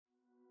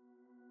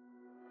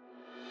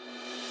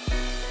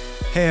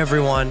Hey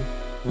everyone,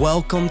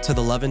 welcome to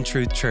the Love and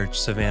Truth Church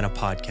Savannah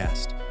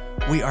podcast.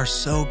 We are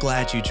so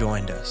glad you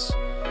joined us.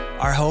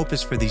 Our hope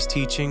is for these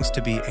teachings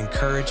to be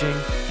encouraging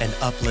and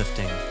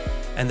uplifting,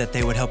 and that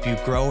they would help you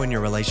grow in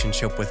your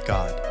relationship with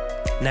God.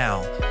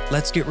 Now,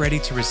 let's get ready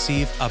to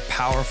receive a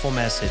powerful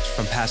message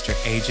from Pastor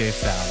AJ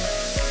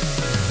Fowler.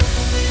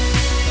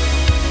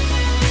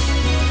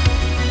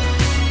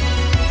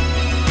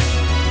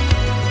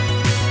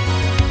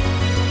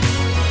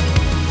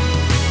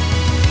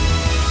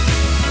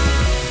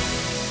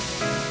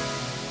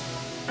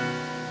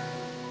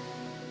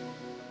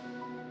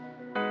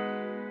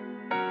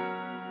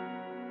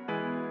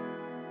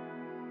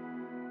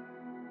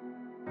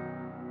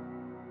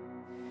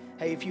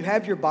 Hey, if you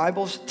have your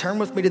Bibles, turn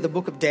with me to the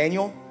book of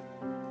Daniel.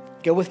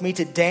 Go with me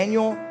to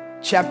Daniel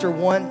chapter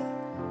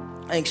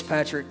 1. Thanks,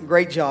 Patrick.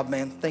 Great job,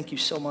 man. Thank you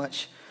so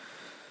much.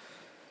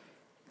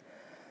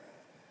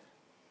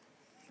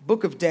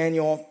 Book of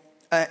Daniel.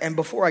 And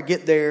before I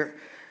get there,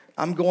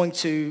 I'm going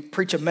to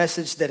preach a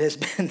message that has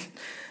been,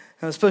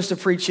 I was supposed to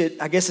preach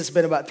it, I guess it's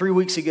been about 3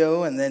 weeks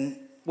ago. And then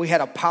we had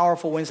a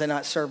powerful Wednesday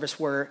night service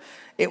where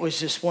it was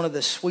just one of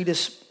the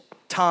sweetest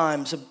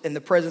times in the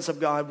presence of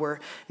God,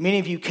 where many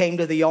of you came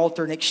to the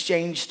altar and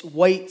exchanged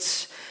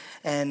weights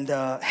and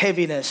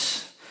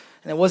heaviness.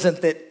 And it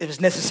wasn't that it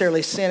was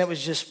necessarily sin. It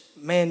was just,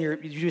 man, you're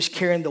just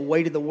carrying the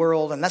weight of the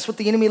world. And that's what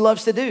the enemy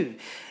loves to do.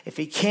 If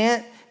he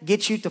can't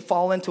get you to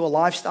fall into a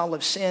lifestyle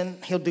of sin,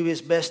 he'll do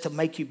his best to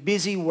make you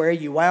busy, wear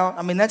you out.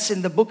 I mean, that's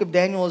in the book of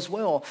Daniel as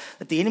well,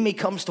 that the enemy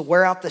comes to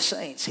wear out the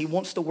saints. He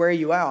wants to wear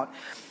you out.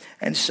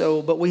 And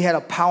so, but we had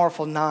a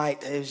powerful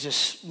night. It was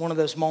just one of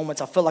those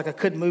moments. I felt like I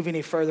couldn't move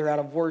any further out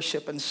of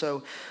worship. And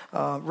so,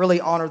 really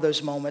honor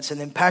those moments.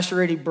 And then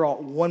Pastor Eddie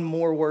brought one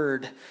more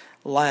word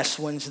last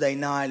Wednesday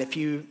night. If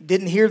you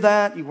didn't hear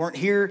that, you weren't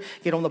here,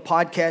 get on the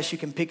podcast. You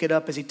can pick it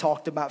up as he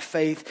talked about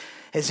faith.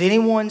 Has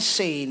anyone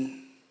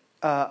seen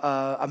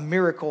a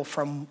miracle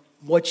from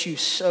what you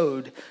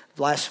sowed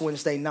last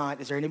Wednesday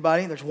night? Is there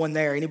anybody? There's one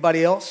there.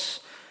 Anybody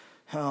else?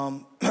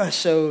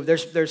 So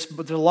there's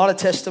a lot of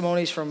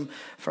testimonies from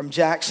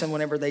Jackson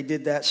whenever they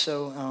did that.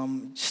 So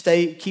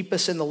keep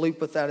us in the loop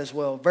with that as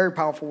well. Very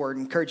powerful word.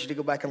 Encourage you to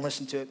go back and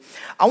listen to it.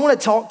 I want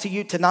to talk to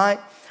you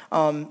tonight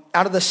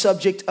out of the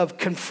subject of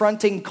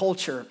confronting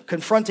culture.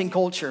 Confronting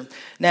culture.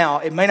 Now,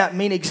 it may not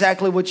mean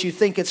exactly what you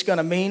think it's going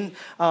to mean.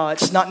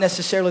 It's not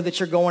necessarily that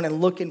you're going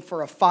and looking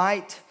for a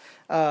fight,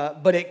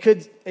 but it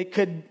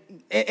could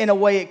in a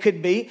way it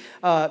could be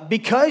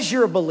because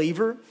you're a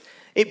believer.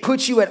 It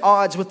puts you at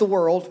odds with the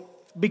world.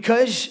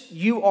 Because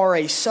you are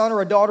a son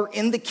or a daughter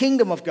in the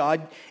kingdom of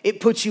God,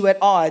 it puts you at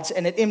odds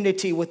and at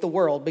enmity with the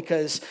world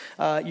because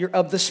you're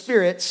of the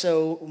Spirit.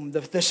 So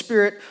the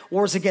Spirit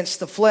wars against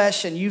the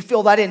flesh, and you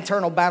feel that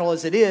internal battle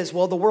as it is.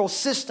 Well, the world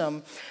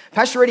system,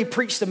 Pastor Eddie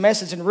preached a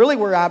message, and really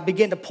where I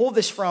began to pull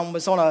this from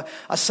was on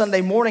a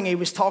Sunday morning. He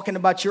was talking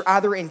about you're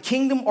either in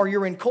kingdom or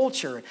you're in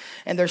culture,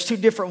 and there's two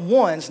different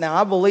ones. Now,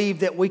 I believe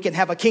that we can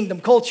have a kingdom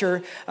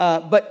culture,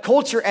 but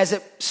culture as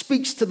it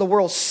speaks to the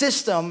world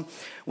system,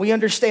 we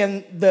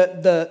understand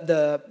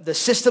the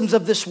systems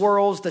of this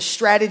world, the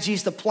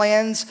strategies, the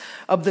plans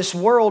of this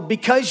world.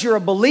 Because you're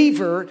a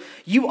believer,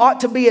 you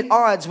ought to be at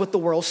odds with the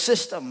world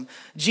system.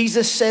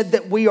 Jesus said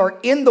that we are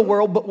in the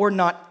world, but we're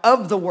not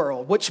of the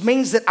world, which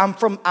means that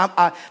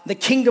the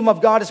kingdom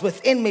of God is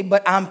within me,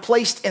 but I'm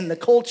placed in the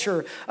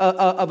culture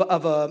of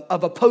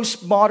a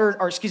postmodern,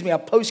 or excuse me, a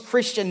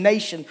post-Christian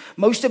nation.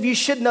 Most of you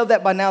should know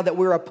that by now, that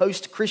we're a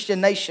post-Christian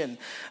nation.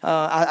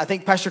 I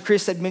think Pastor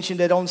Chris had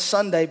mentioned it on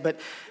Sunday, but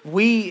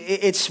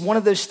it's one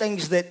of those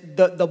things that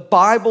the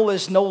Bible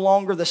is no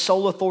longer the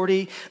sole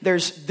authority.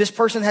 There's this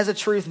person has a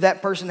truth,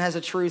 that person has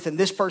a truth, and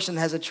this person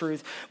has a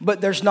truth,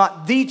 but there's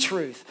not the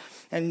truth.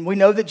 And we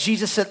know that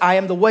Jesus said, I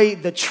am the way,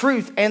 the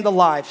truth, and the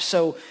life.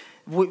 So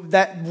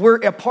we're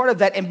a part of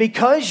that. And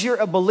because you're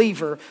a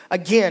believer,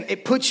 again,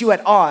 it puts you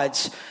at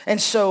odds. And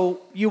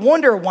so you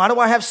wonder, why do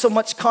I have so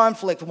much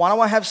conflict? Why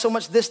do I have so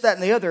much this, that,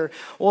 and the other?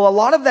 Well, a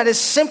lot of that is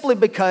simply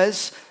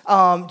because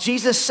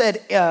Jesus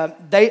said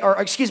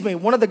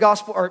one of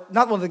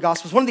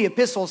the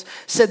epistles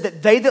said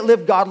that they that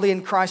live godly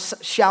in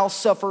Christ shall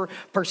suffer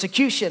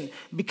persecution.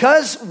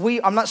 Because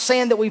I'm not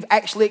saying that we've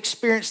actually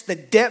experienced the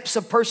depths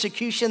of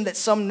persecution that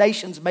some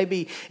nations may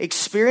be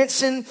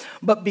experiencing,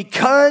 but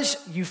because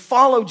you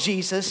follow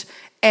Jesus,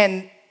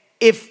 and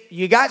if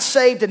you got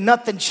saved and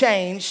nothing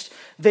changed,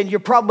 then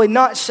you're probably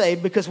not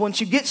saved, because once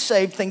you get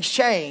saved, things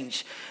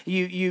change.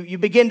 You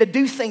begin to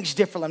do things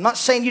differently. I'm not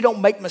saying you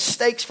don't make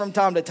mistakes from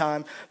time to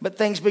time, but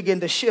things begin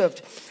to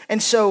shift.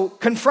 And so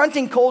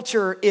confronting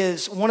culture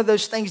is one of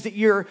those things that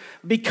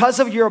because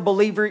you're a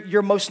believer,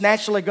 you're most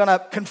naturally going to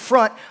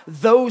confront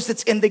those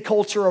that's in the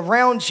culture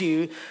around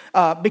you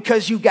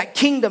because you've got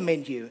kingdom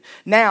in you.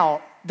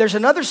 Now, there's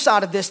another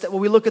side of this that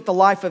when we look at the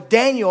life of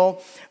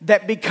Daniel,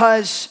 that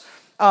because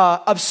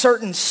of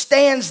certain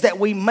stands that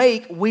we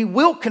make, we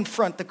will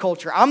confront the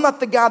culture. I'm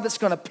not the guy that's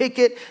going to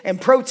picket and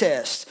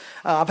protest.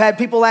 I've had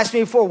people ask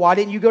me before, why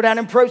didn't you go down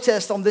and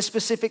protest on this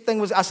specific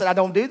thing? I said, I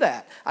don't do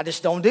that. I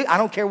just don't do. I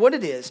don't care what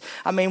it is.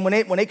 I mean,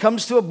 when it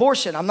comes to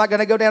abortion, I'm not going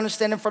to go down and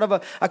stand in front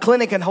of a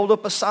clinic and hold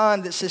up a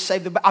sign that says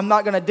save the. I'm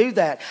not going to do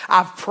that.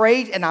 I've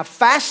prayed and I've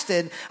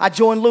fasted. I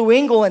joined Lou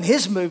Engle and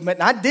his movement,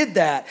 and I did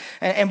that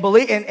and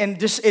believe and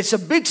just it's a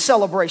big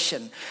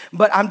celebration.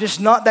 But I'm just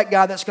not that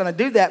guy that's going to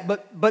do that.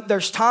 But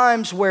there's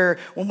times where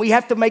when we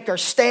have to make our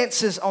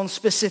stances on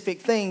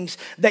specific things,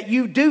 that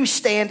you do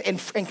stand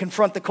and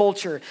confront the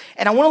culture.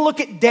 And I want to look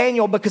at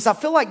Daniel because I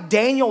feel like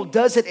Daniel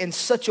does it in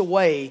such a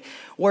way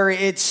where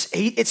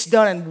it's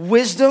done in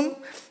wisdom,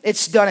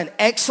 it's done in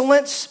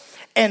excellence,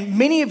 and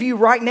many of you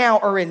right now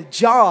are in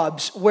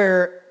jobs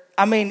where,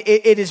 I mean,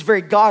 it is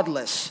very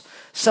godless.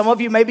 Some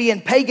of you may be in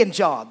pagan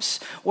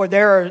jobs where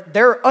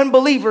there are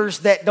unbelievers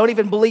that don't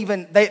even believe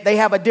in, they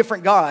have a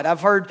different God.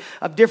 I've heard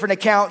of different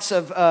accounts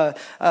of, I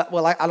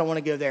don't want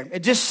to go there.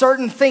 It's just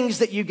certain things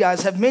that you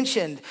guys have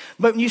mentioned.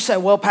 But you say,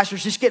 well, Pastor,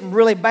 it's just getting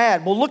really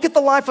bad. Well, look at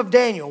the life of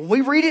Daniel. When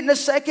we read it in a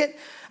second,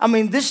 I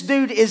mean, this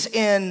dude is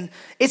it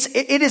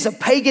is a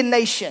pagan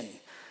nation.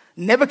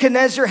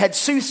 Nebuchadnezzar had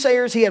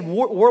soothsayers, he had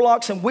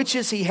warlocks and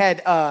witches, he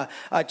had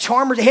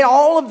charmers, he had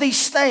all of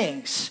these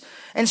things.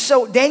 And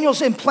so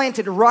Daniel's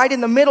implanted right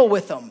in the middle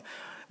with them.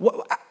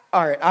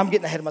 All right, I'm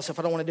getting ahead of myself.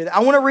 I don't want to do that. I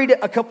want to read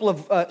a couple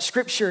of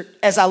scripture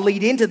as I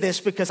lead into this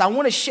because I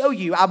want to show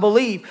you, I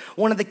believe,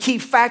 one of the key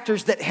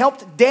factors that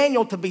helped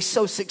Daniel to be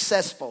so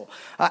successful.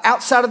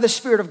 Outside of the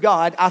Spirit of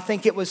God, I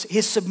think it was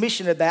his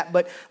submission to that,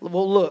 but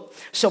we'll look.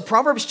 So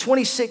Proverbs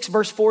 26,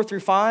 verse 4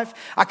 through 5.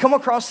 I come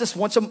across this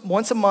once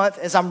a month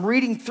as I'm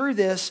reading through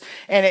this,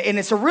 and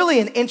it's really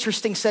an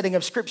interesting setting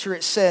of scripture.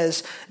 It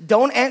says,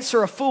 don't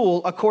answer a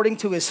fool according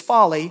to his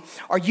folly,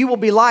 or you will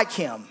be like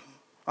him.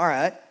 All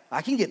right,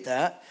 I can get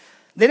that.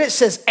 Then it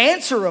says,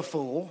 answer a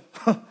fool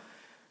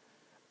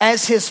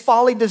as his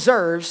folly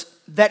deserves,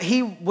 that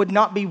he would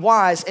not be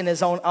wise in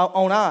his own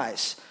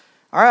eyes.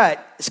 All right,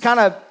 it's kind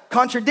of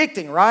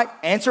contradicting, right?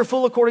 Answer a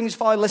fool according to his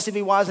folly, lest he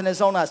be wise in his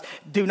own eyes.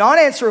 Do not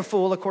answer a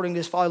fool according to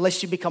his folly,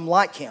 lest you become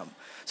like him.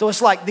 So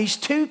it's like these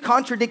two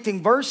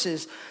contradicting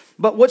verses.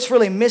 But what's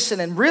really missing,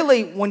 and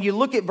really when you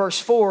look at verse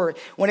 4,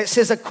 when it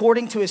says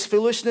according to his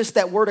foolishness,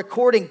 that word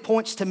according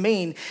points to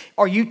mean,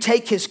 or you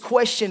take his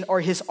question or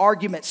his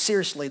argument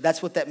seriously.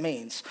 That's what that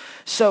means.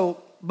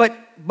 So, but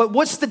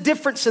what's the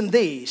difference in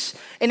these?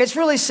 And it's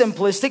really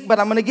simplistic, but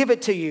I'm going to give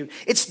it to you.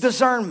 It's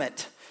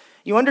discernment.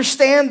 You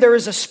understand there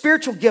is a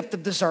spiritual gift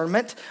of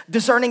discernment,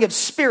 discerning of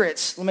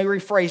spirits. Let me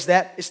rephrase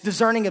that. It's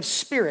discerning of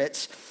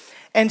spirits.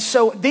 And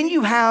so then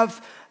you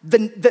have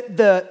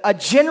a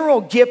general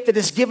gift that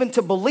is given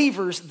to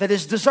believers that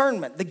is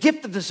discernment. The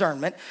gift of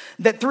discernment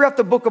that throughout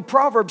the book of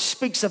Proverbs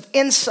speaks of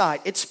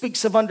insight. It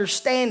speaks of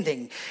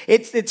understanding.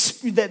 It's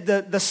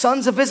the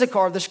sons of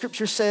Issachar, the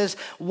scripture says,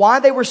 why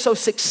they were so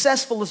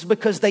successful is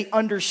because they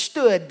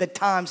understood the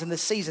times and the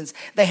seasons.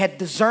 They had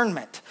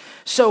discernment.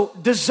 So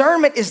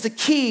discernment is the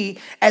key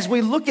as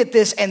we look at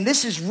this, and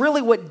this is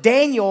really what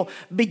Daniel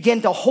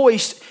began to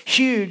hoist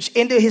huge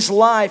into his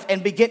life,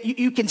 and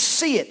you can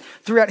see it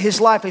throughout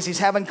his life as he's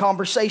having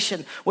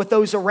conversation with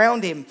those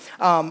around him.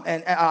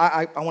 And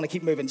I want to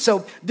keep moving.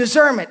 So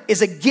discernment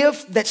is a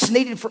gift that's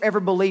needed for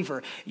every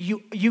believer.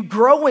 You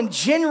grow in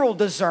general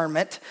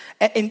discernment,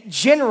 in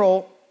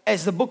general,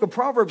 as the book of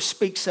Proverbs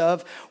speaks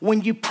of,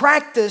 when you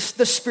practice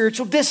the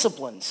spiritual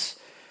disciplines.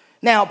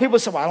 Now, people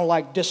say, well, I don't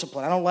like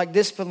discipline. I don't like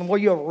discipline. Were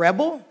you a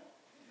rebel?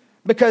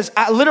 Because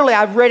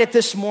I read it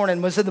this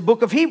morning, was in the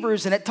book of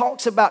Hebrews, and it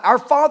talks about our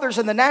fathers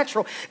in the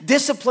natural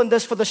disciplined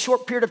us for the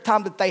short period of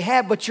time that they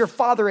had, but your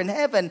Father in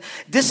heaven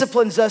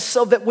disciplines us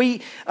so that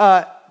we,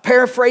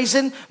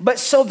 paraphrasing, but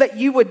so that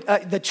you would,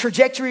 the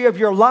trajectory of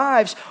your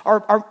lives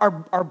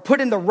are put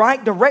in the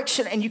right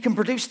direction and you can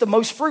produce the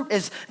most fruit,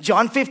 as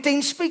John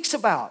 15 speaks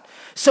about.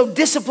 So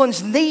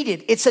discipline's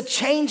needed. It's a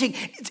changing,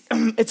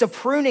 it's a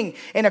pruning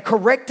and a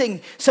correcting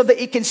so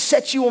that it can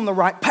set you on the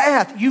right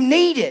path. You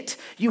need it.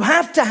 You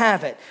have to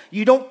have it.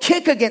 You don't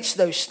kick against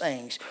those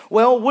things.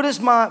 Well, what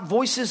is my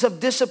voices of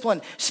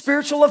discipline?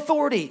 Spiritual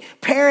authority.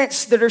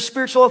 Parents that are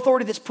spiritual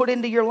authority that's put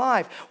into your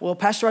life. Well,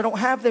 Pastor, I don't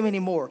have them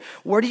anymore.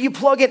 Where do you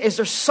plug it? Is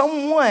there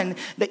someone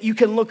that you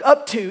can look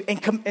up to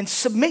and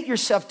submit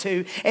yourself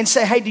to and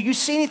say, hey, do you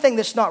see anything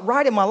that's not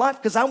right in my life?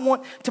 Because I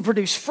want to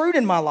produce fruit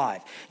in my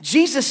life.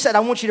 Jesus said,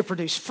 I want you to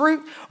produce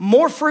fruit,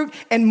 more fruit,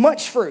 and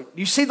much fruit.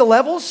 You see the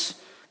levels?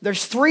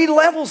 There's 3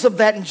 levels of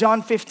that in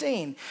John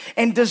 15.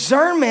 And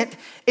discernment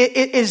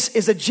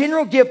is a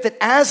general gift that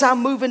as I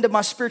move into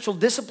my spiritual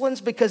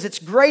disciplines, because it's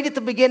great at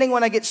the beginning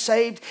when I get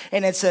saved,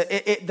 and it's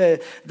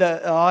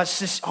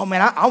just, oh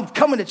man, I'm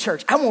coming to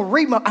church. I'm gonna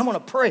read I'm gonna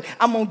pray.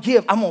 I'm gonna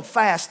give. I'm gonna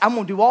fast. I'm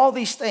gonna do all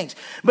these things.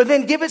 But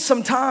then give it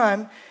some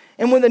time.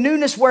 And when the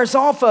newness wears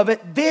off of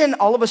it, then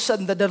all of a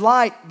sudden the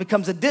delight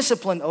becomes a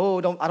discipline. Oh,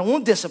 I don't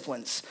want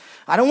disciplines.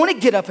 I don't want to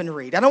get up and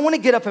read. I don't want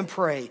to get up and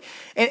pray.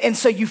 And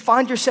so you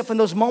find yourself in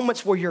those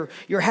moments where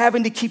you're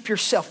having to keep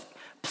yourself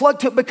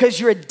plugged to it because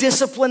you're a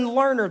disciplined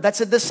learner.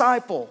 That's a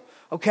disciple,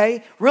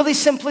 okay? Really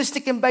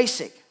simplistic and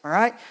basic. all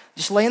right?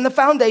 Just laying the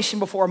foundation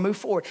before I move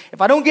forward.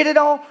 If I don't get it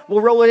all,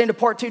 we'll roll it into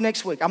part 2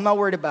 next week. I'm not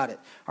worried about it,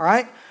 all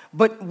right?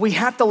 But we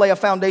have to lay a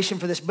foundation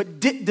for this. But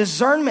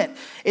discernment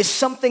is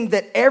something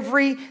that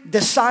every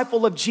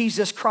disciple of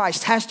Jesus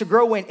Christ has to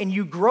grow in, and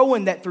you grow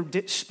in that through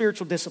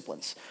spiritual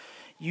disciplines.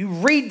 You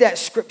read that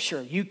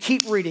scripture, you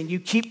keep reading,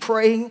 you keep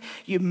praying,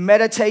 you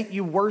meditate,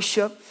 you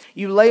worship,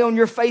 you lay on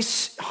your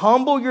face,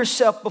 humble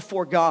yourself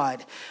before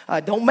God.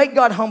 Don't make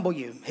God humble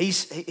you.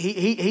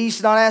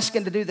 He's not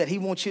asking to do that. He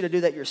wants you to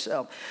do that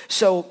yourself.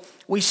 So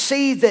we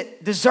see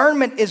that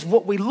discernment is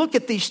what we look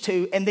at these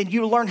two, and then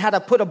you learn how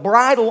to put a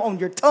bridle on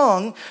your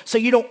tongue so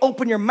you don't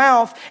open your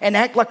mouth and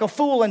act like a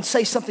fool and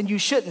say something you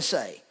shouldn't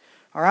say.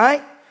 All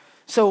right?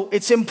 So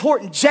it's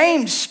important.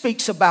 James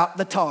speaks about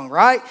the tongue,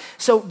 right?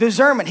 So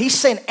discernment, he's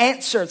saying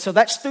answer. So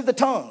that's through the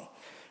tongue,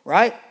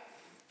 right?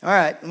 All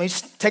right, let me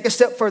just take a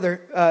step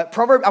further. I'm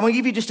going to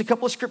give you just a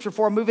couple of scriptures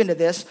before I move into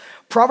this.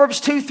 Proverbs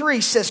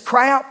 2:3 says,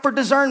 cry out for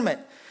discernment.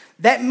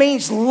 That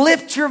means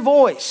lift your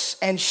voice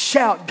and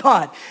shout,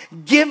 God,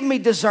 give me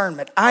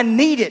discernment. I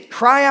need it.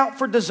 Cry out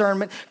for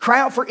discernment,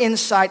 cry out for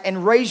insight,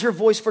 and raise your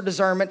voice for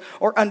discernment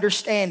or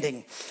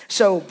understanding.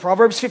 So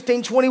Proverbs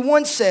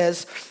 15:21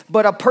 says,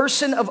 but a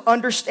person of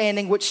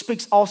understanding, which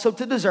speaks also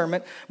to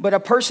discernment, but a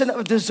person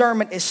of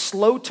discernment is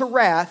slow to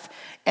wrath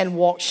and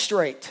walks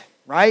straight,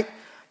 right?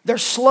 They're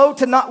slow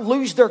to not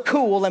lose their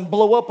cool and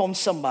blow up on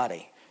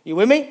somebody. You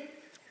with me?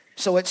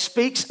 So it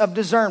speaks of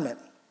discernment.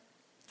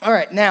 All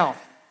right, now,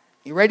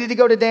 you ready to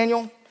go to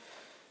Daniel?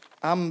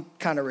 I'm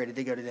kind of ready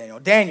to go to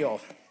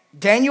Daniel.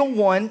 Daniel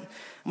 1, I'm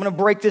going to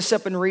break this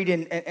up and read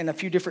in a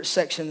few different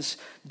sections.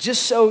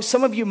 Just so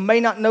some of you may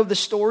not know the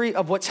story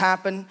of what's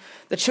happened.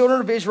 The children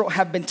of Israel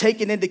have been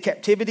taken into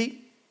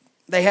captivity.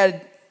 They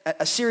had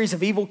a series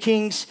of evil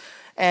kings.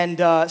 And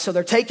so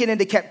they're taken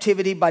into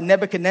captivity by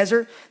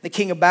Nebuchadnezzar, the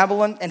king of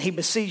Babylon, and he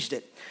besieged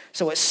it.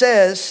 So it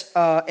says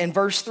in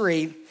verse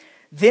 3,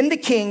 then the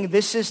king,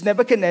 this is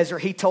Nebuchadnezzar,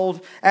 he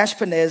told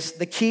Ashpenaz,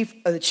 the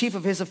chief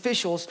of his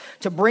officials,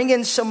 to bring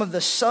in some of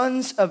the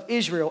sons of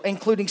Israel,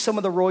 including some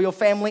of the royal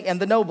family and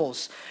the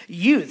nobles,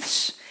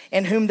 youths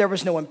in whom there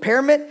was no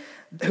impairment,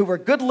 who were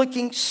good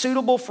looking,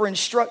 suitable for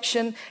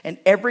instruction and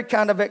every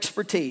kind of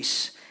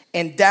expertise,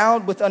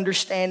 endowed with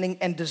understanding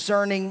and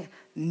discerning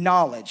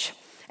knowledge,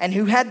 and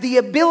who had the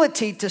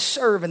ability to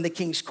serve in the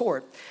king's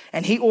court.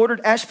 And he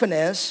ordered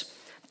Ashpenaz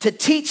to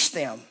teach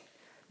them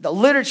the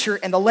literature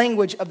and the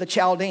language of the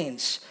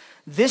Chaldeans.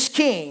 This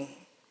king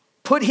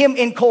put him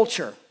in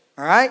culture,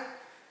 all right?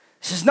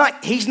 He's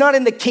not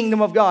in the kingdom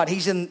of God.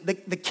 He's in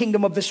the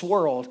kingdom of this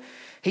world.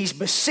 He's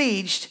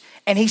besieged,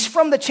 and he's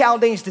from the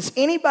Chaldeans. Does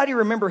anybody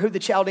remember who the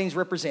Chaldeans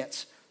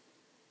represents?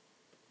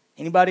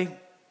 Anybody?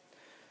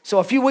 So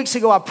a few weeks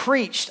ago I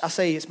preached, I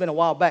say it's been a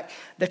while back,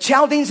 the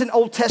Chaldeans in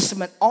Old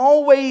Testament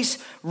always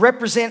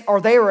represent,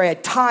 or they are a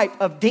type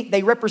of,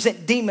 they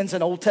represent demons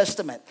in Old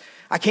Testament.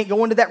 I can't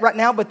go into that right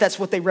now, but that's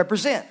what they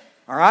represent,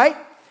 all right?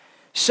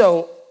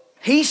 So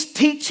he's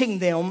teaching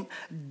them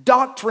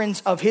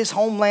doctrines of his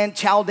homeland,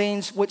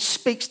 Chaldeans, which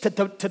speaks to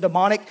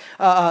demonic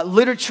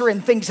literature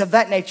and things of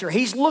that nature.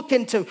 He's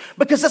looking to,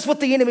 because that's what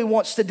the enemy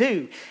wants to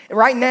do.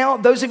 Right now,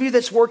 those of you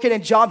that's working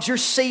in jobs, you're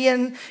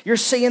seeing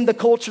the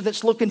culture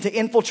that's looking to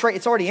infiltrate.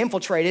 It's already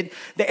infiltrated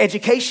the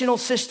educational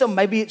system.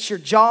 Maybe it's your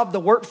job, the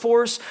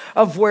workforce,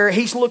 of where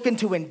he's looking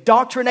to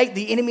indoctrinate.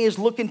 The enemy is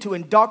looking to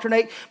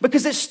indoctrinate,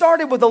 because it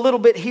started with a little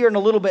bit here and a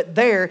little bit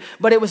there,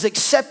 but it was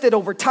accepted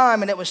over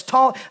time, and it was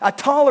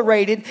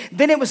tolerated.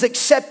 Then it was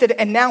accepted,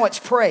 and now it's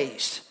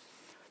praised.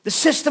 The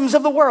systems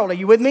of the world. Are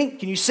you with me?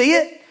 Can you see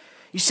it?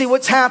 You see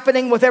what's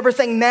happening with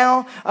everything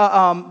now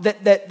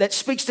that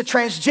speaks to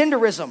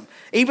transgenderism,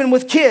 even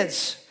with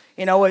kids.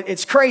 You know,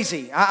 it's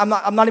crazy. I'm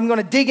not even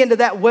going to dig into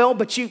that well,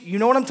 but you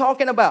know what I'm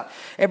talking about.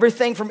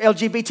 Everything from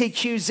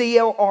LGBTQ,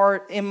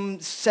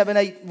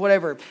 ZLRM78,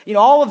 whatever. You know,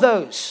 all of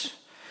those.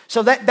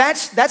 So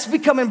that's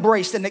become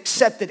embraced and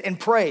accepted and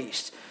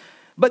praised.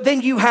 But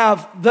then you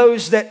have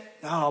those that,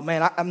 oh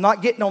man, I'm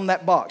not getting on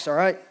that box, all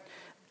right?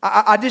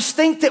 I just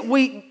think that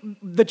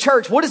the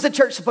church, what is the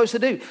church supposed to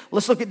do?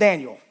 Let's look at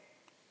Daniel.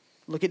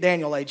 Look at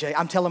Daniel, AJ.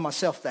 I'm telling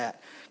myself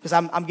that because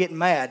I'm getting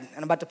mad and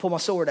I'm about to pull my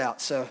sword out.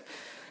 So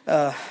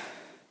it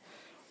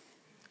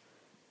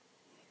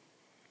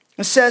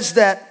says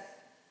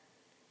that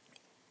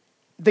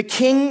the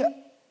king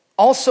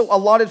also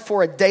allotted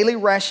for a daily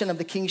ration of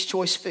the king's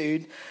choice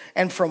food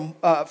and from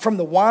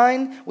the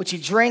wine which he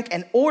drank,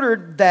 and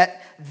ordered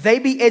that they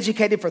be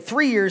educated for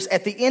 3 years,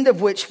 at the end of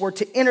which were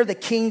to enter the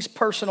king's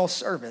personal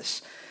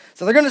service.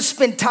 So they're going to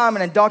spend time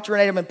and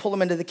indoctrinate them and pull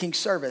them into the king's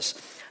service.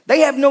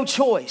 They have no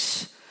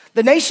choice.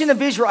 The nation of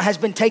Israel has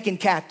been taken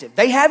captive.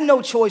 They have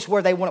no choice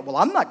where they want it. Well,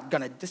 I'm not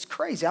going to, this is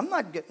crazy. I'm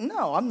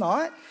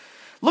not.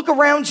 Look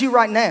around you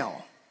right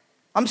now.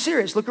 I'm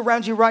serious. Look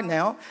around you right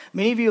now.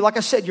 Many of you, like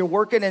I said, you're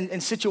working in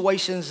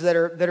situations that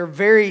are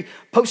very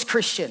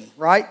post-Christian,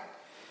 right?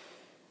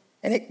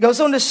 And it goes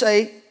on to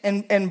say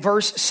in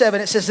verse 7,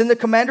 it says, then the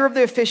commander of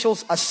the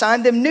officials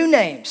assigned them new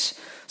names.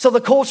 So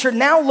the culture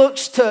now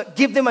looks to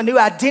give them a new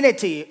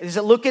identity. Is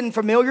it looking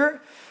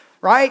familiar?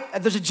 right?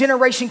 There's a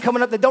generation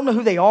coming up that don't know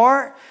who they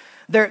are.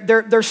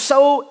 They're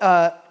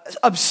so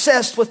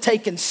obsessed with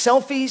taking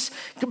selfies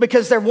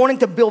because they're wanting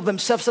to build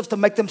themselves up to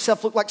make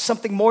themselves look like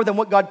something more than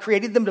what God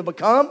created them to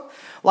become.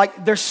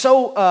 Like they're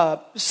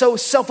so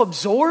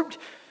self-absorbed.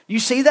 You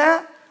see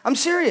that? I'm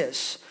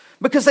serious.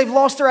 Because they've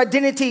lost their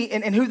identity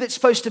in who that's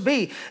supposed to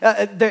be.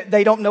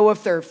 They don't know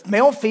if they're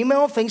male,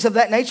 female, things of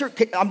that nature.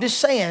 I'm just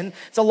saying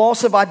it's a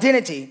loss of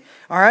identity.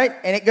 All right,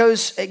 and it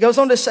goes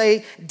on to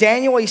say,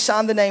 Daniel, he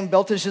signed the name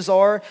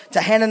Belteshazzar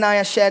to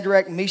Hananiah,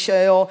 Shadrach,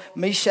 Mishael,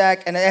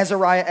 Meshach, and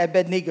Azariah,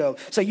 Abednego.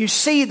 So you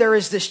see there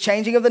is this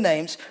changing of the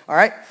names. All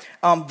right,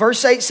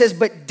 verse 8 says,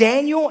 but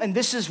Daniel, and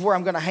this is where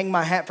I'm going to hang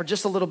my hat for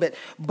just a little bit.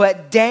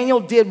 But Daniel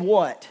did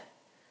what?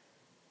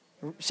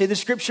 See the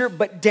scripture?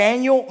 But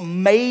Daniel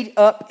made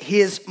up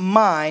his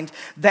mind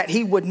that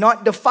he would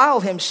not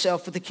defile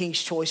himself with the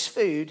king's choice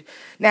food.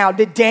 Now,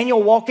 did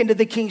Daniel walk into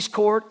the king's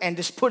court and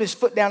just put his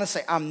foot down and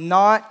say, I'm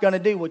not going to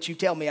do what you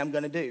tell me I'm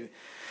going to do?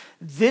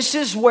 This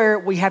is where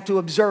we have to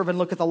observe and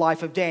look at the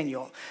life of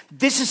Daniel.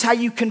 This is how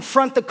you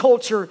confront the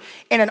culture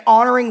in an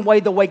honoring way,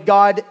 the way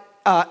God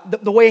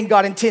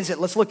intends it.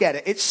 Let's look at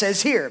it. It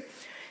says here,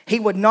 he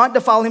would not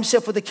defile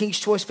himself with the king's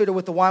choice food or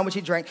with the wine which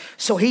he drank.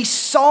 So he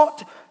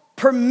sought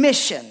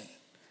permission.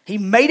 He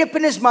made up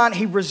in his mind,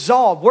 he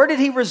resolved. Where did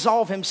he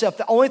resolve himself?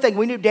 The only thing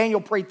we knew,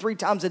 Daniel prayed 3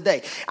 times a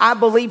day. I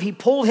believe he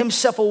pulled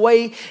himself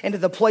away into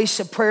the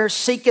place of prayer,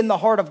 seeking the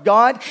heart of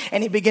God,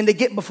 and he began to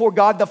get before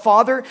God the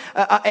Father,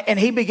 and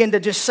he began to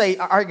just say,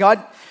 all right,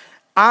 God,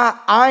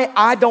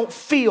 I don't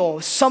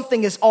feel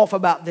something is off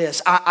about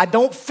this. I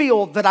don't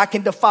feel that I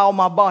can defile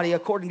my body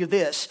according to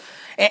this.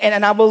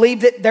 And I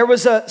believe that there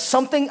was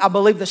something. I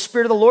believe the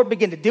Spirit of the Lord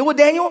began to deal with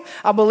Daniel.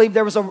 I believe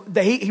there was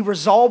that he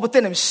resolved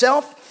within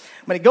himself.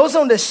 But it goes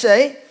on to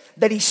say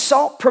that he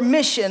sought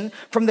permission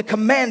from the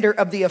commander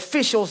of the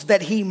officials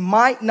that he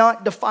might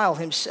not defile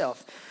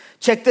himself.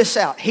 Check this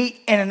out. He,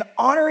 in an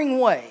honoring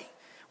way,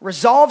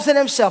 resolves in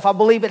himself. I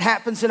believe it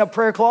happens in a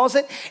prayer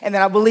closet. And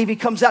then I believe he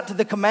comes out to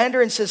the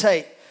commander and says,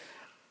 hey,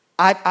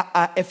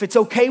 if it's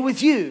okay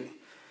with you,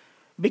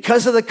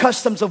 because of the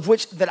customs of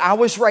which that I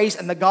was raised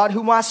and the God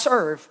whom I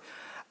serve,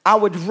 I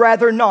would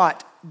rather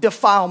not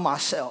defile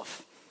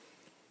myself.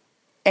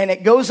 And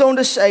it goes on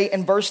to say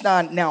in verse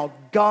 9, now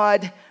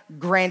God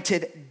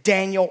granted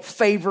Daniel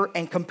favor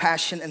and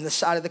compassion in the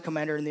sight of the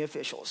commander and the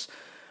officials.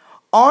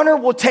 Honor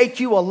will take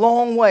you a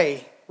long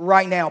way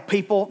right now,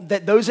 people.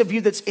 That those of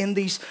you that's in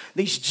these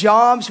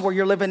jobs where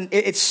you're living,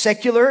 it's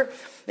secular,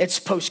 it's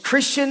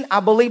post-Christian. I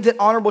believe that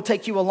honor will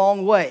take you a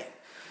long way.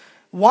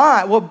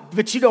 Why? Well,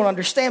 but you don't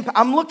understand.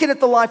 I'm looking at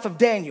the life of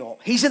Daniel.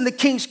 He's in the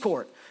king's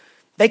court.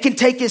 They can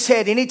take his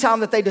head anytime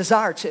that they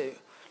desire to.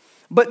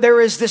 But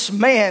there is this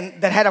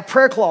man that had a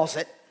prayer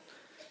closet.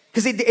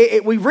 Because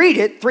we read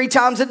it 3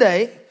 times a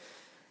day.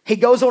 He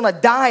goes on a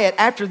diet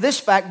after this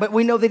fact, but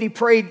we know that he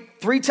prayed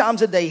 3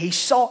 times a day. He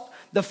sought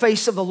the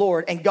face of the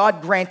Lord, and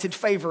God granted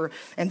favor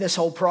in this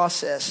whole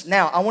process.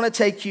 Now, I want to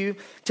take you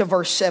to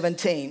verse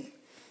 17.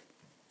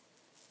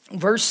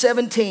 Verse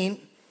 17,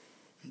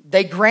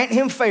 they grant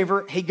him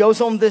favor. He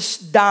goes on this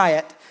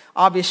diet,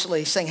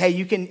 obviously, saying, hey,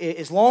 you can,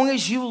 as long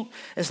as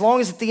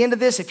at the end of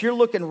this, if you're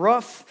looking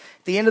rough,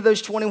 at the end of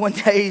those 21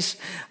 days,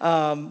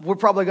 we're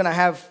probably going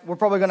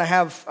to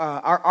have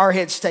our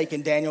heads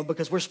taken, Daniel,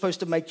 because we're supposed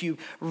to make you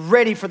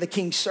ready for the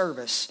king's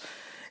service.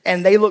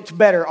 And they looked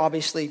better,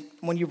 obviously,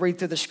 when you read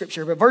through the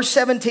scripture. But verse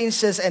 17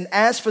 says, and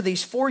as for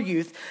these 4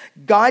 youth,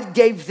 God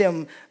gave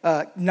them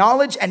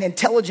knowledge and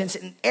intelligence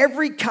in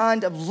every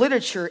kind of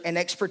literature and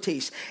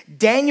expertise.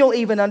 Daniel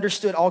even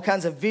understood all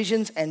kinds of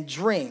visions and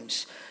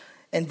dreams.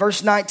 And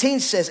verse 19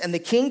 says, and the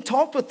king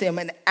talked with them,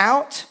 and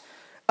out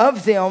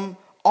of them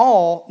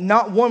all,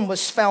 not one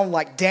was found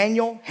like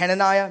Daniel,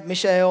 Hananiah,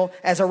 Mishael,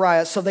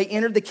 Azariah. So they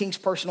entered the king's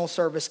personal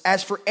service.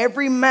 As for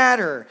every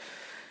matter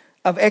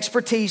of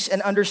expertise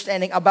and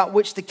understanding about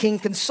which the king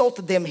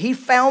consulted them, he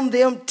found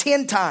them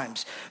 10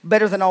 times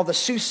better than all the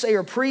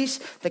soothsayer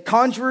priests, the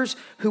conjurers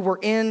who were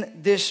in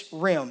this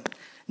realm.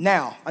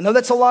 Now, I know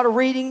that's a lot of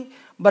reading,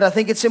 but I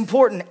think it's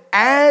important.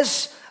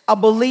 As a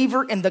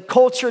believer in the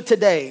culture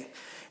today,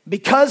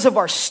 because of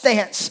our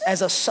stance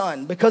as a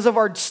son, because of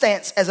our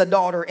stance as a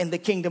daughter in the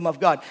kingdom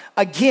of God,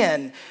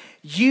 again,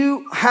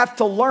 you have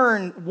to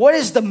learn what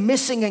is the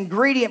missing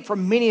ingredient for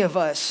many of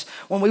us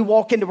when we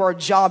walk into our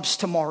jobs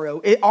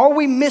tomorrow. Are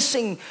we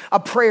missing a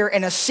prayer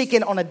and a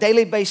seeking on a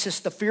daily basis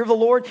the fear of the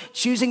Lord,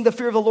 choosing the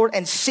fear of the Lord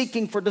and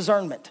seeking for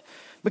discernment?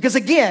 Because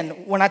again,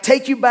 when I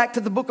take you back to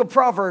the book of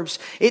Proverbs,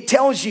 it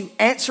tells you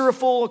answer a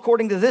fool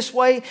according to this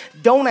way,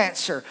 don't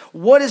answer.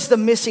 What is the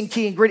missing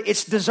key ingredient?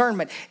 It's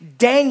discernment.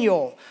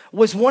 Daniel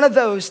was one of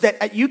those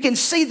that you can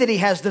see that he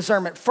has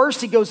discernment. First,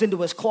 he goes into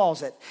his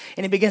closet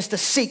and he begins to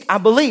seek, I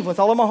believe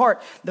with all of my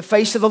heart, the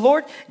face of the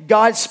Lord.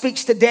 God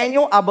speaks to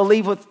Daniel. I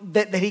believe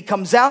that he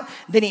comes out,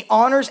 then he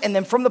honors, and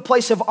then from the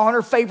place of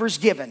honor, favors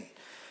given.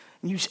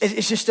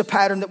 It's just a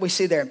pattern that we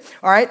see there.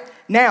 All right,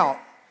 now,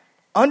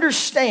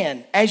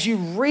 understand as you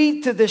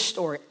read through this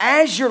story,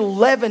 as you're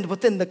leavened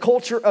within the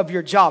culture of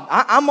your job.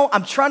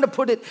 I'm trying to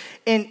put it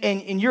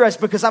in your eyes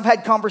because I've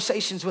had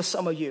conversations with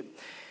some of you,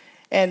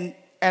 and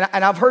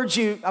I've heard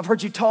you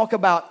talk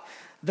about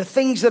the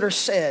things that are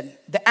said,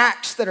 the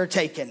acts that are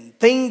taken,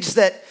 things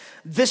that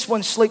this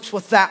one sleeps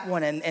with that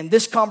one, and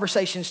this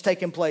conversation's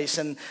taking place,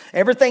 and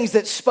everything's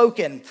that's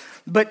spoken.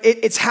 But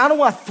it's how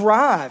do I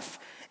thrive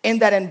in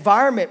that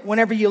environment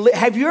whenever you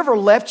have you ever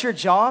left your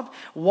job,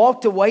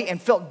 walked away, and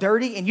felt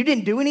dirty, and you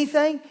didn't do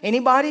anything?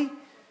 Anybody?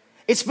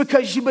 It's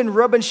because you've been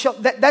rubbing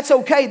shoulders. That's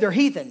okay. They're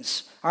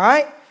heathens, all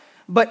right?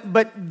 But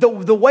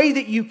the way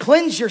that you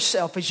cleanse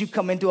yourself is you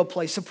come into a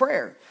place of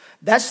prayer.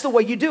 That's the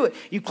way you do it.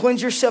 You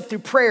cleanse yourself through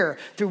prayer,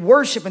 through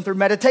worship, and through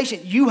meditation.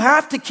 You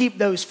have to keep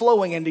those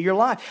flowing into your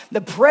life. The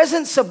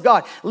presence of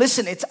God.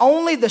 Listen, it's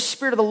only the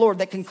Spirit of the Lord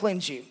that can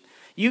cleanse you.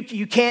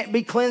 You can't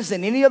be cleansed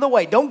in any other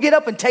way. Don't get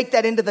up and take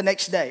that into the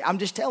next day. I'm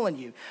just telling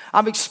you.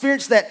 I've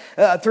experienced that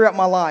throughout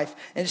my life,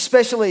 and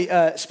especially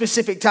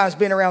specific times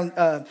being around,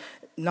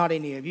 not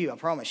any of you, I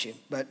promise you,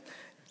 but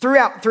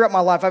throughout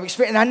my life I've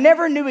experienced, and I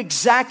never knew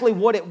exactly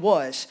what it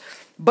was,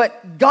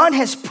 but God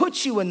has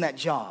put you in that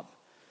job.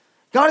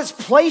 God has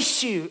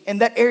placed you in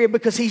that area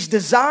because He's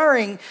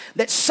desiring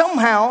that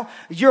somehow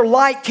your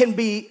light can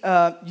be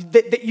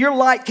that your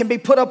light can be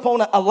put up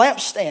on a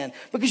lampstand,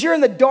 because you're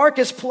in the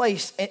darkest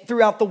place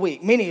throughout the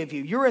week. Many of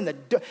you, you're in the.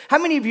 How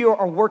many of you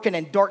are working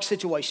in dark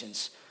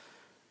situations?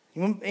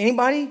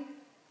 Anybody?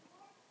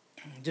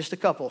 Just a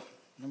couple.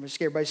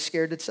 Everybody's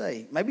scared to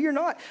say. Maybe you're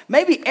not.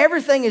 Maybe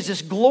everything is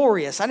just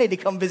glorious. I need to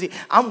come visit.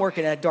 I'm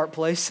working in a dark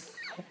place.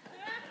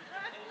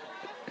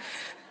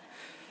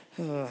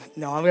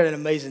 No, I've got an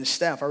amazing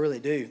staff. I really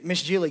do.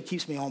 Miss Julie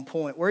keeps me on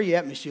point. Where are you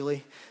at, Miss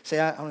Julie? Say,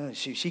 I don't know.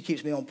 She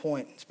keeps me on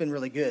point. It's been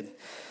really good.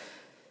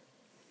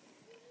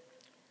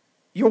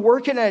 You're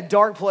working in a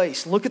dark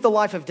place. Look at the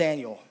life of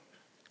Daniel.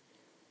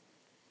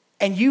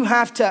 And you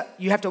have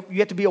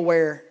to be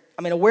aware.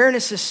 I mean,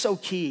 awareness is so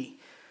key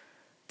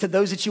to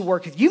those that you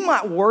work with. You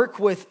might work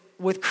with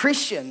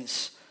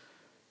Christians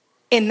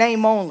in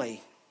name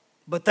only,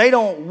 but they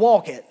don't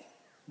walk it.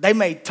 They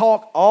may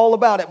talk all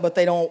about it, but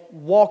they don't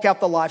walk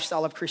out the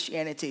lifestyle of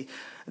Christianity.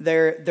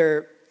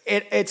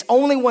 It's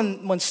only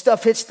when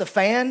stuff hits the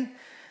fan,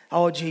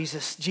 oh,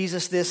 Jesus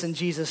this and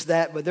Jesus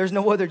that, but there's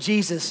no other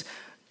Jesus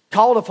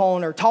called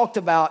upon or talked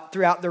about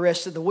throughout the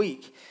rest of the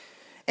week.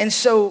 And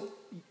so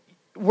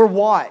we're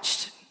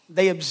watched.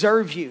 They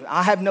observe you.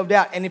 I have no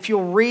doubt. And if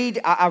you'll read,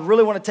 I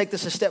really want to take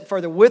this a step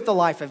further with the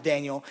life of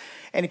Daniel.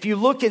 And if you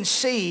look and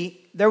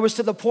see, there was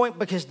to the point,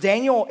 because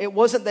Daniel, it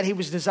wasn't that he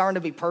was desiring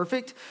to be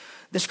perfect.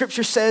 The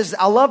scripture says,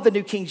 I love the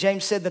New King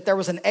James, said that there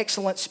was an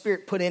excellent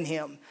spirit put in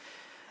him.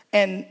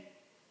 And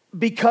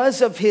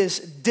because of his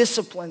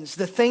disciplines,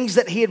 the things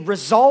that he had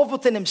resolved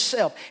within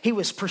himself, he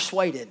was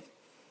persuaded.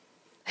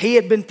 He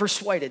had been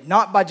persuaded,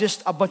 not by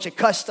just a bunch of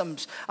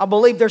customs. I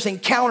believe there's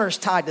encounters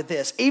tied to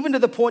this, even to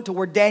the point to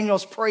where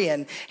Daniel's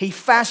praying. He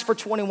fasts for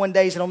 21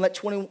 days, and on that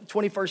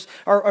 21st,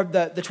 or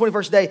the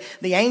 21st day,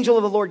 the angel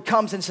of the Lord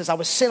comes and says, I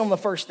was sent on the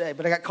first day,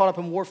 but I got caught up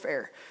in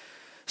warfare.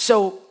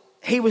 So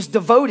he was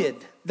devoted.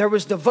 There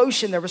was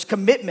devotion. There was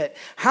commitment.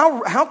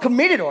 How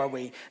committed are we?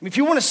 I mean, if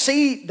you want to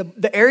see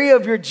the area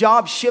of your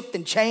job shift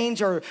and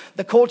change, or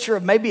the culture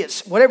of maybe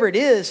it's whatever it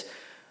is,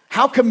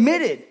 how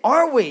committed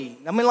are we?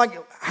 I mean, like,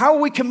 how are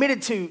we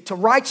committed to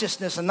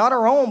righteousness and not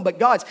our own, but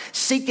God's,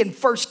 seeking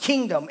first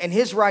kingdom and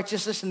His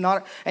righteousness and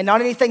not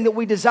anything that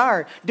we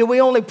desire? Do we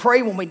only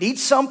pray when we need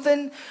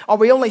something? Are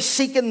we only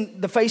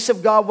seeking the face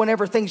of God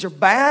whenever things are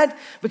bad?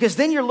 Because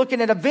then you're looking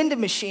at a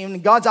vending machine,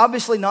 and God's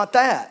obviously not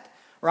that,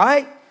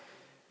 right?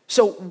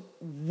 So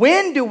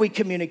when do we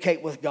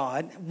communicate with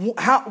God?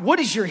 What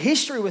does your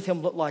history with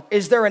Him look like?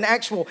 Is there an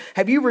actual,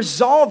 have you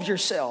resolved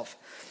yourself?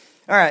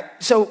 All right,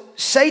 so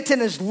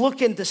Satan is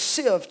looking to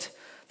sift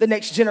the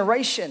next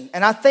generation.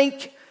 And I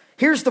think,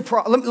 here's the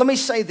problem. Let me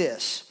say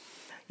this.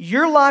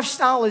 Your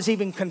lifestyle is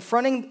even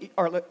confronting,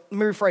 or let me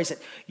rephrase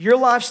it. Your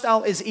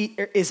lifestyle is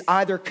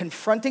either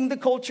confronting the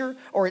culture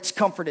or it's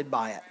comforted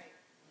by it.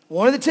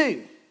 One of the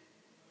two.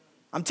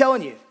 I'm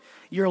telling you.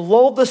 You're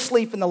lulled to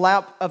sleep in the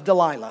lap of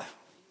Delilah.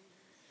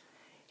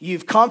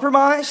 You've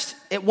compromised.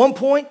 At one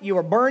point, you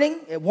were burning.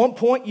 At one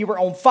point, you were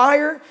on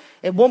fire.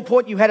 At one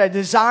point, you had a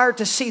desire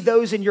to see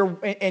those in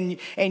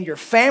your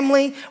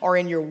family or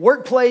in your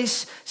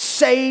workplace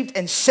saved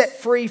and set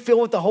free,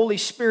 filled with the Holy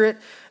Spirit,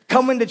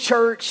 coming to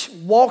church,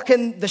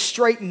 walking the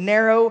straight and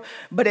narrow.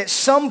 But at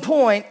some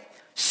point,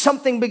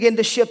 something began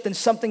to shift and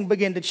something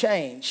began to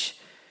change.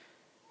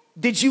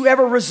 Did you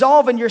ever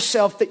resolve in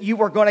yourself that you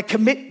were going to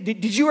commit?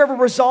 Did you ever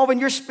resolve in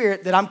your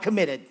spirit that I'm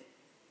committed?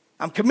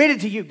 I'm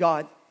committed to you,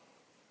 God.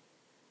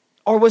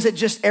 Or was it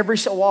just every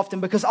so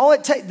often? Because all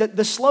it takes,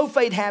 the slow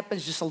fade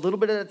happens just a little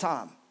bit at a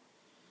time.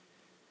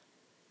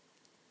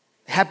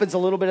 It happens a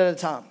little bit at a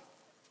time.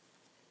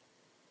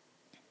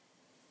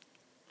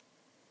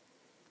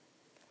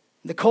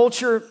 The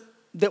culture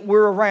that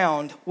we're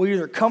around, we're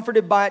either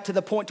comforted by it to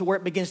the point to where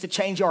it begins to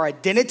change our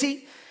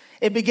identity.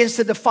 It begins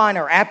to define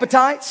our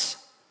appetites.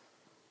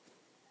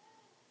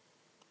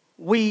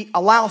 We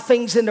allow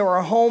things into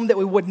our home that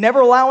we would never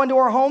allow into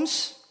our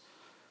homes.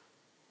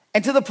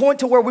 And to the point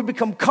to where we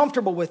become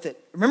comfortable with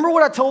it. Remember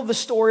what I told the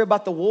story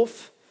about the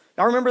wolf?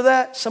 Y'all remember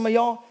that? Some of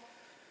y'all?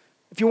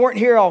 If you weren't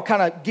here, I'll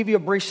kind of give you a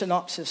brief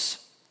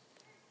synopsis.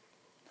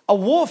 A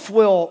wolf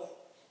will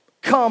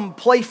come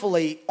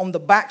playfully on the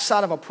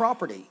backside of a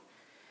property.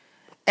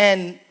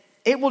 And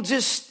it will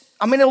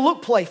it'll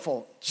look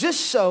playful.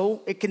 Just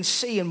so it can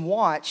see and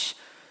watch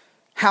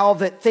how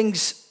that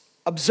things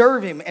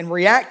observe him and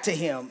react to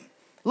him.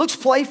 Looks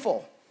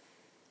playful,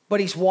 but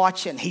he's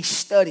watching, he's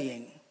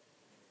studying.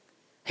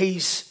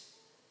 He's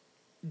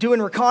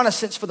doing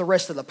reconnaissance for the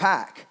rest of the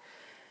pack.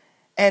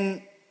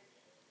 And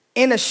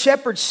in a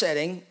shepherd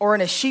setting or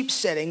in a sheep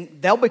setting,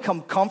 they'll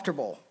become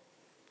comfortable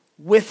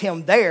with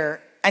him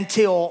there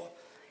until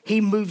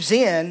he moves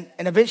in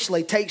and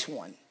eventually takes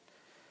one.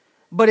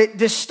 But it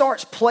just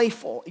starts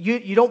playful.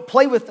 You don't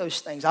play with those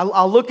things.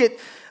 I'll look at,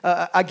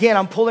 again,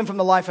 I'm pulling from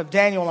the life of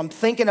Daniel, and I'm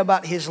thinking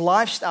about his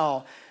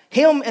lifestyle.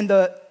 Him and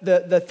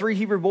the three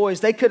Hebrew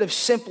boys, they could have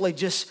simply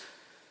just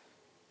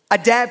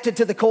adapted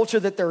to the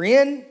culture that they're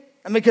in,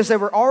 because they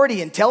were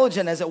already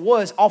intelligent as it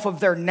was off of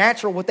their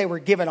natural, what they were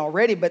given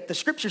already. But the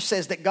scripture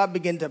says that God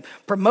began to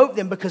promote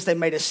them because they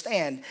made a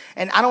stand.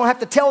 And I don't have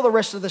to tell the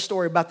rest of the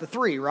story about the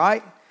three,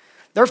 right?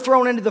 They're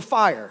thrown into the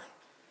fire.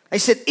 They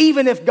said,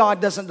 even if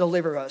God doesn't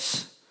deliver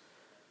us,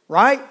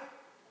 right?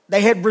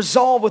 They had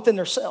resolve within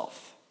themselves.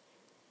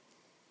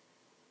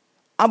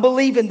 I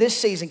believe in this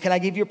season, can I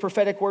give you a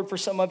prophetic word for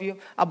some of you?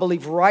 I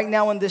believe right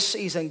now in this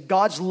season,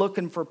 God's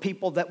looking for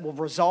people that will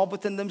resolve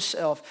within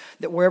themselves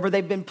that wherever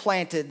they've been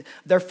planted,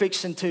 they're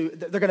going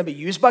to be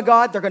used by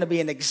God. They're going to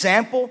be an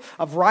example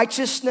of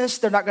righteousness.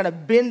 They're not going to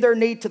bend their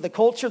knee to the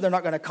culture. They're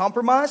not going to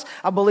compromise.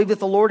 I believe that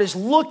the Lord is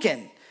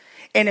looking.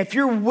 And if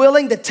you're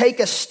willing to take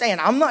a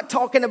stand, I'm not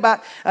talking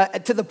about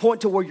to the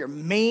point to where you're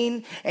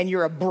mean and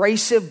you're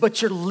abrasive,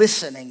 but you're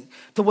listening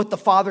to what the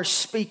Father's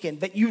speaking.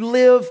 That you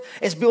live,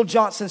 as Bill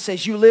Johnson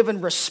says, you live in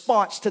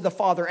response to the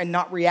Father and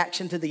not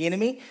reaction to the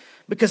enemy,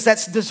 because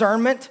that's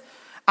discernment.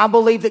 I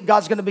believe that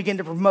God's going to begin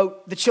to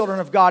promote the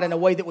children of God in a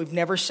way that we've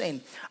never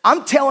seen.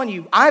 I'm telling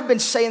you, I've been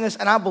saying this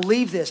and I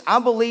believe this. I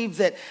believe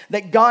that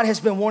God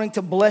has been wanting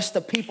to bless the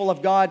people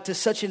of God to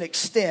such an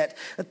extent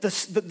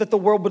that the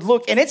world would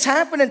look. And it's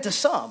happening to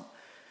some.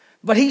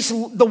 But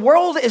the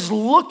world is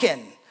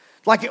looking.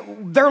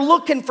 They're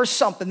looking for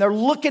something. They're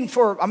looking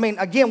for,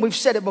 again, we've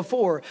said it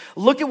before.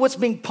 Look at what's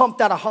being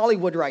pumped out of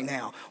Hollywood right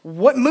now.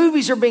 What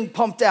movies are being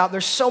pumped out? We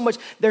can't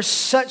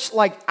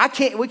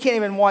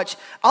even watch.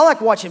 I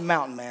like watching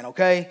Mountain Man,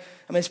 okay?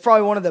 It's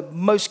probably one of the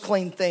most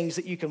clean things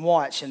that you can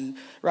watch and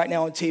right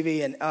now on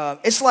TV. And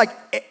it's like,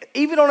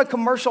 even on a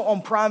commercial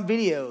on Prime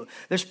Video,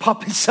 there's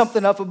popping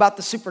something up about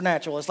the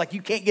supernatural. It's like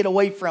you can't get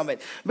away from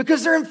it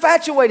because they're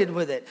infatuated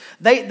with it.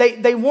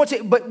 They want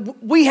it,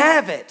 but we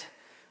have it.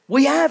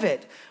 We have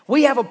it.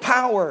 We have a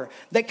power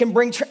that can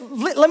bring...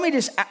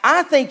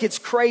 I think it's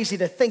crazy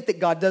to think that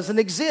God doesn't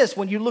exist.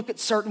 When you look at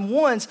certain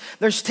ones,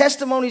 there's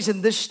testimonies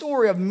in this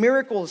story of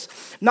miracles,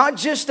 not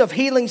just of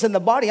healings in the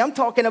body. I'm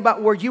talking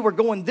about where you were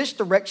going this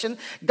direction.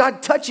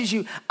 God touches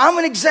you. I'm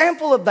an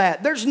example of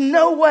that. There's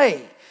no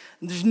way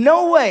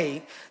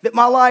that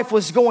my life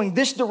was going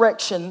this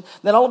direction,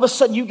 that all of a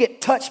sudden you get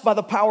touched by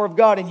the power of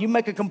God and you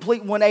make a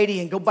complete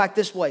 180 and go back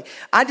this way.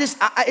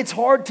 It's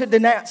hard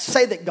to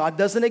say that God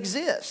doesn't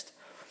exist.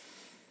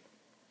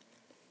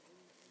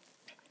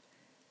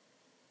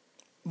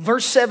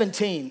 Verse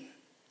 17,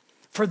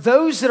 for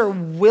those that are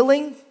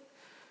willing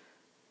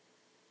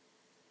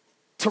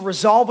to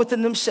resolve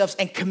within themselves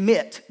and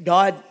commit,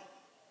 God,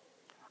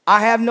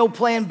 I have no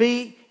plan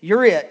B,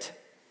 you're it.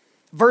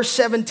 Verse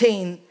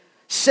 17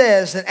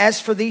 says that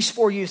as for these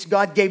four youths,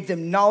 God gave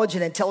them knowledge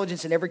and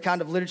intelligence and every kind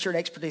of literature and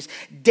expertise.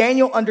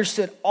 Daniel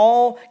understood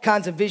all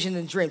kinds of visions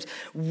and dreams.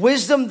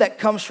 Wisdom that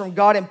comes from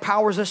God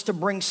empowers us to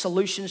bring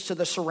solutions to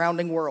the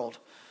surrounding world.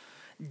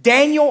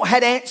 Daniel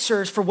had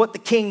answers for what the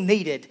king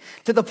needed,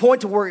 to the point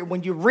to where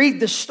when you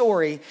read the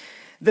story,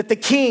 that the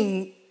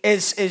king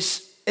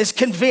is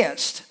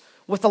convinced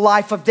with the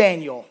life of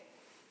Daniel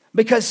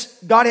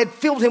because God had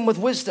filled him with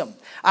wisdom.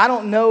 I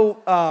don't know.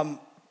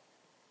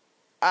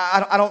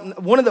 I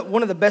don't. One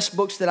of the best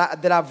books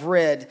that I've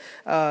read,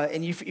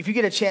 and if you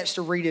get a chance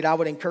to read it, I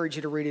would encourage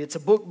you to read it. It's a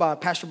book by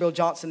Pastor Bill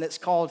Johnson that's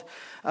called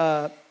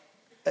Power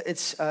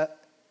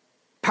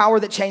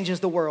That Changes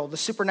the World, the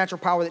supernatural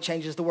power that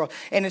changes the world.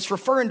 And it's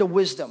referring to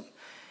wisdom.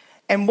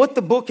 And what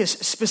the book is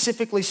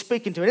specifically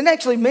speaking to, it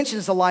actually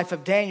mentions the life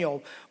of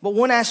Daniel, but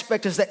one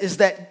aspect is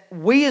that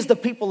we as the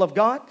people of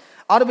God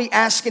ought to be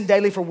asking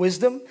daily for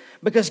wisdom,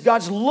 because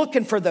God's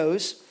looking for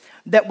those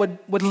that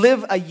would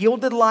live a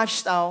yielded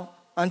lifestyle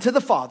unto the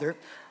Father.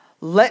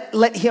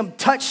 Let him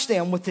touch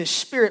them with his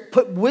spirit,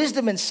 put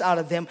wisdom inside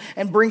of them,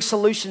 and bring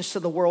solutions to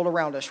the world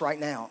around us right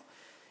now.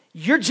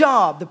 Your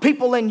job, the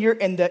people in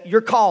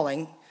your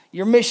calling,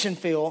 your mission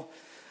field,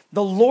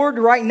 the Lord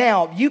right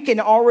now, you can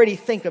already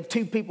think of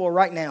two people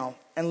right now,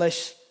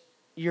 unless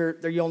you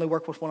only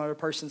work with one other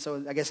person,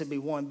 so I guess it'd be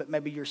one, but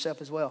maybe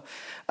yourself as well.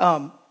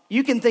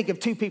 You can think of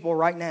two people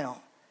right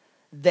now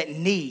that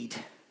need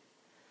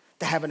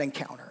to have an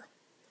encounter.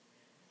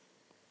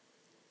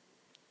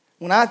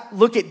 When I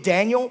look at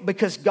Daniel,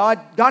 because God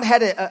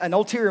had an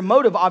ulterior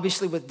motive,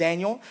 obviously, with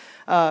Daniel,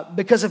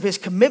 because of his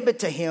commitment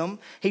to him.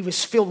 He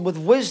was filled with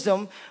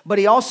wisdom, but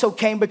he also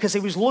came because he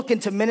was looking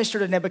to minister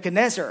to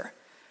Nebuchadnezzar,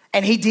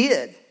 and he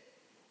did.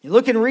 You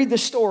look and read the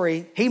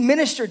story, he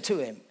ministered to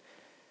him.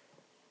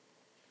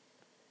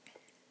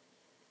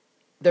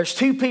 There's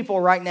two people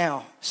right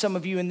now, some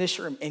of you in this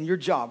room, in your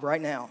job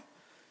right now,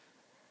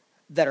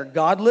 that are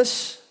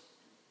godless,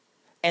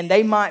 and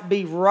they might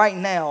be right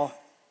now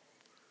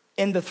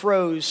in the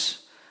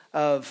throes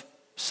of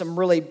some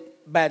really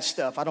bad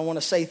stuff. I don't want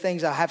to say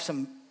things, I have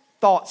some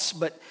thoughts,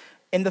 but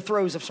in the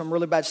throes of some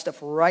really bad stuff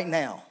right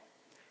now.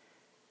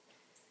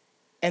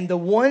 And the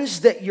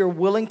ones that you're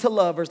willing to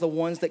love are the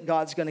ones that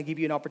God's going to give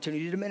you an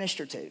opportunity to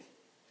minister to.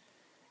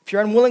 If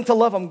you're unwilling to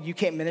love them, you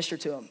can't minister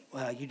to them.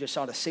 Well, you just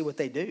ought to see what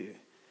they do.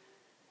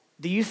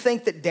 Do you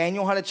think that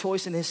Daniel had a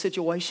choice in his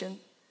situation?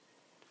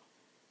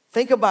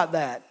 Think about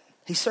that.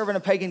 He's serving a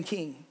pagan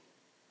king.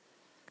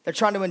 They're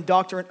trying to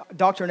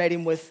indoctrinate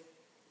him with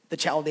the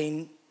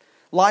Chaldean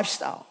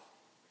lifestyle.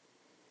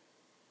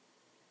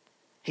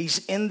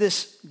 He's in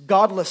this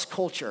godless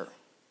culture.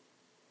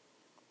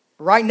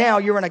 Right now,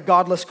 you're in a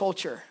godless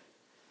culture.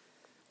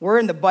 We're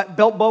in the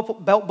belt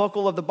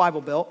buckle of the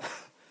Bible Belt.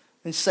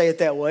 Let's say it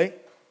that way.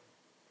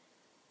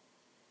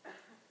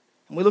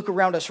 And we look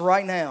around us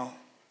right now,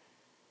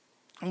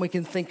 and we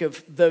can think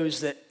of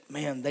those that,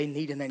 man, they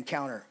need an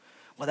encounter.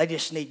 Well, they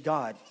just need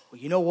God. Well,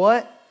 you know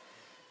what?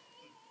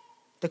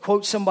 To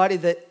quote somebody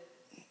that,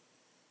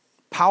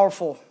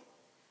 powerful,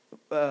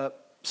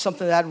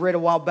 something that I'd read a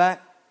while back,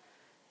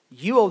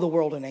 you owe the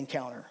world an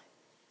encounter.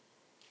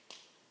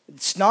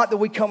 It's not that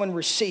we come and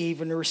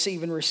receive and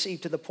receive and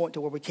receive to the point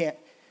to where we can't.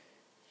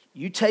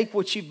 You take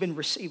what you've been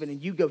receiving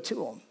and you go to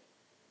them.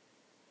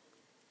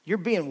 You're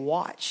being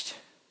watched.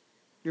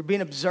 You're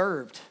being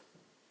observed.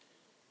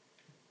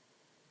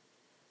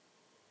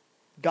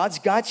 God's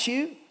got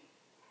you.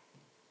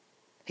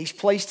 He's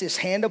placed his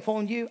hand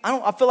upon you.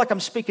 I feel like I'm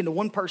speaking to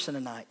one person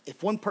tonight.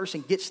 If one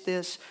person gets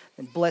this,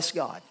 then bless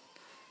God.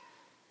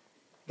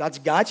 God's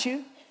got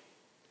you.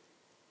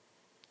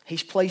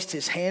 He's placed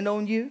his hand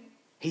on you.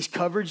 He's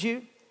covered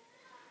you.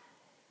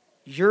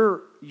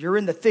 You're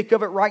in the thick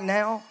of it right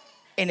now,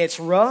 and it's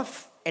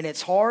rough and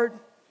it's hard,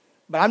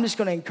 but I'm just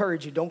going to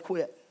encourage you, don't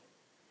quit.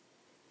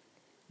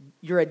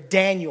 You're a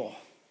Daniel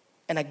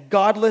in a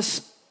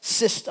godless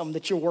system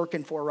that you're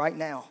working for right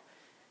now.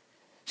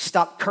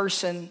 Stop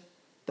cursing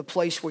the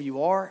place where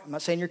you are. I'm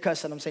not saying you're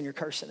cussing, I'm saying you're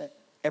cursing it.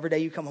 Every day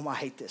you come home, I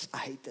hate this, I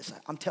hate this.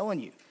 I'm telling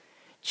you,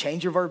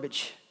 change your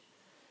verbiage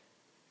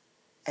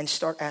and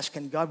start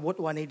asking God, what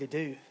do I need to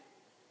do?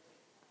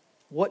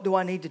 What do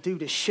I need to do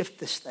to shift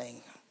this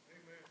thing?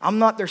 I'm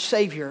not their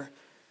savior,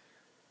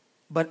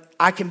 but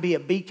I can be a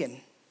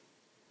beacon.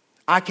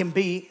 I can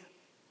be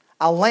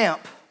a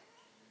lamp,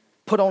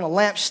 put on a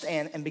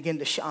lampstand and begin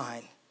to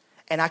shine.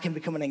 And I can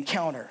become an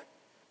encounter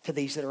to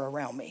these that are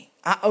around me.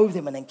 I owe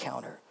them an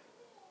encounter.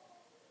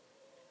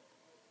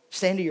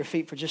 Stand to your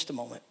feet for just a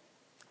moment.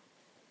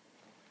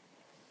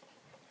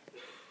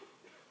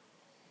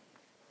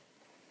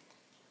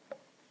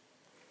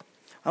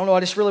 I don't know,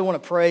 I just really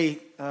want to pray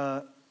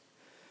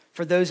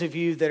for those of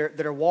you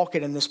that are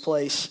walking in this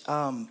place.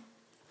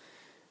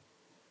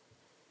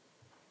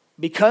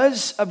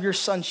 Because of your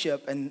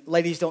sonship, and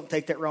ladies, don't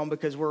take that wrong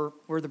because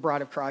we're the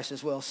bride of Christ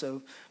as well.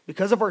 So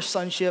because of our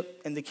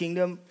sonship in the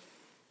kingdom,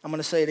 I'm going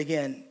to say it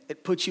again,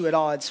 it puts you at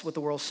odds with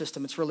the world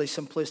system. It's really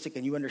simplistic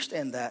and you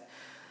understand that.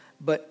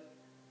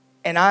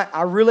 And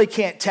I really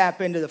can't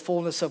tap into the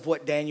fullness of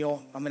what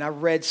Daniel, I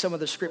read some of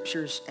the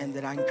scriptures and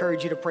that I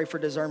encourage you to pray for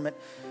discernment.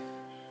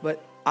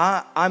 But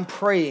I'm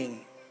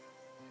praying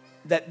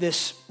that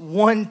this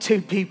 1,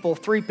 2 people,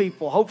 3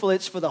 people, hopefully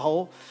it's for the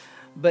whole,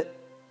 but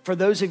for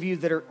those of you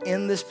that are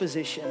in this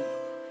position,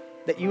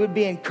 that you would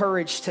be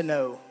encouraged to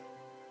know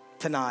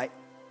tonight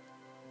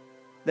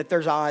that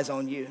there's eyes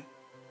on you.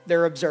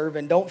 They're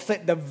observing. Don't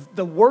think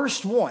the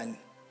worst one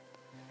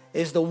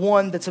is the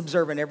one that's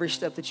observing every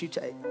step that you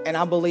take. And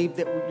I believe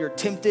that you're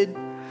tempted.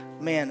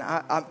 Man,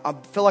 I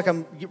feel like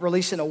I'm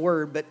releasing a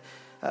word, but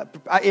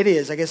it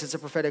is. I guess it's a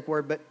prophetic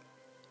word, but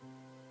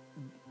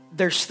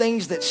there's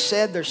things that's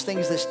said, there's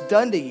things that's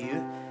done to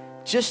you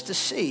just to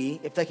see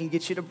if they can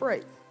get you to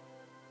break.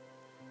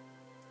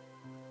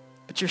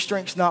 But your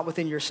strength's not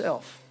within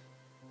yourself.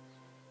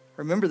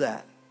 Remember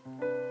that.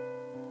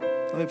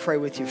 Let me pray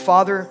with you.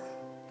 Father,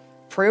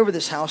 pray over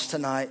this house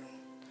tonight.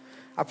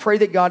 I pray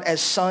that God,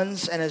 as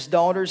sons and as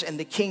daughters in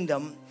the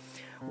kingdom,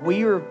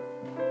 we are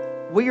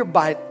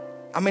by,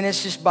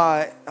 it's just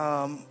by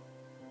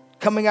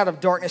coming out of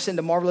darkness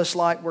into marvelous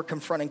light, we're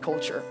confronting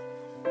culture.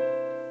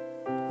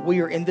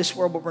 We are in this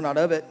world, but we're not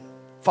of it.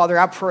 Father,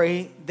 I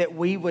pray that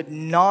we would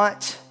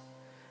not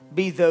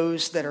be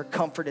those that are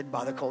comforted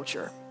by the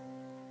culture.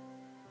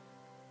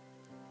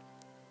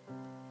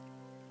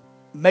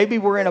 Maybe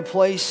we're in a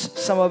place,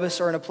 some of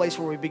us are in a place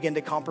where we begin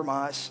to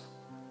compromise.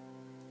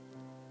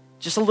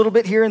 Just a little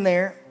bit here and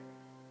there.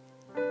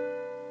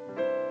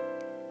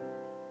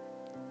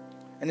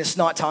 And it's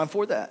not time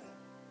for that.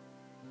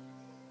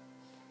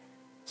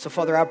 So,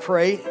 Father, I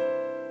pray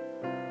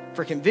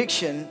for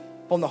conviction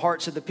on the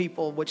hearts of the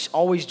people, which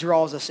always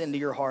draws us into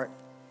your heart.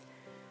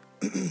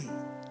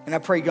 And I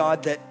pray,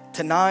 God, that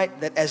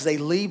tonight, that as they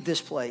leave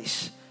this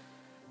place,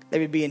 they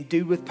would be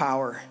endued with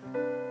power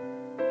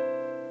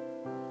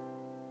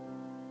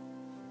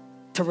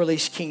to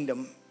release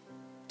kingdom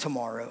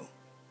tomorrow,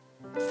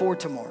 for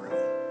tomorrow.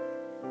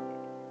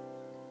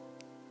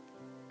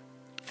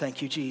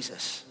 Thank you,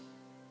 Jesus.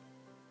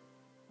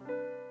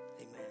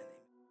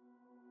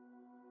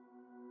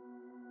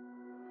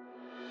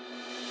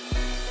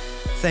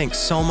 Thanks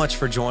so much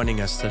for joining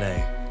us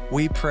today.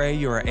 We pray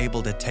you are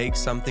able to take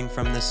something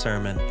from this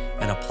sermon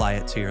and apply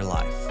it to your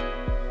life.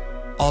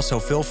 Also,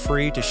 feel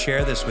free to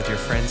share this with your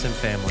friends and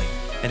family.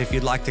 And if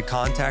you'd like to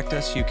contact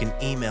us, you can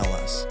email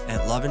us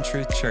at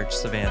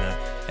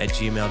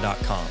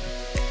loveandtruthchurchsavannah@gmail.com.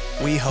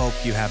 We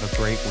hope you have a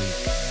great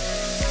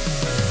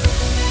week.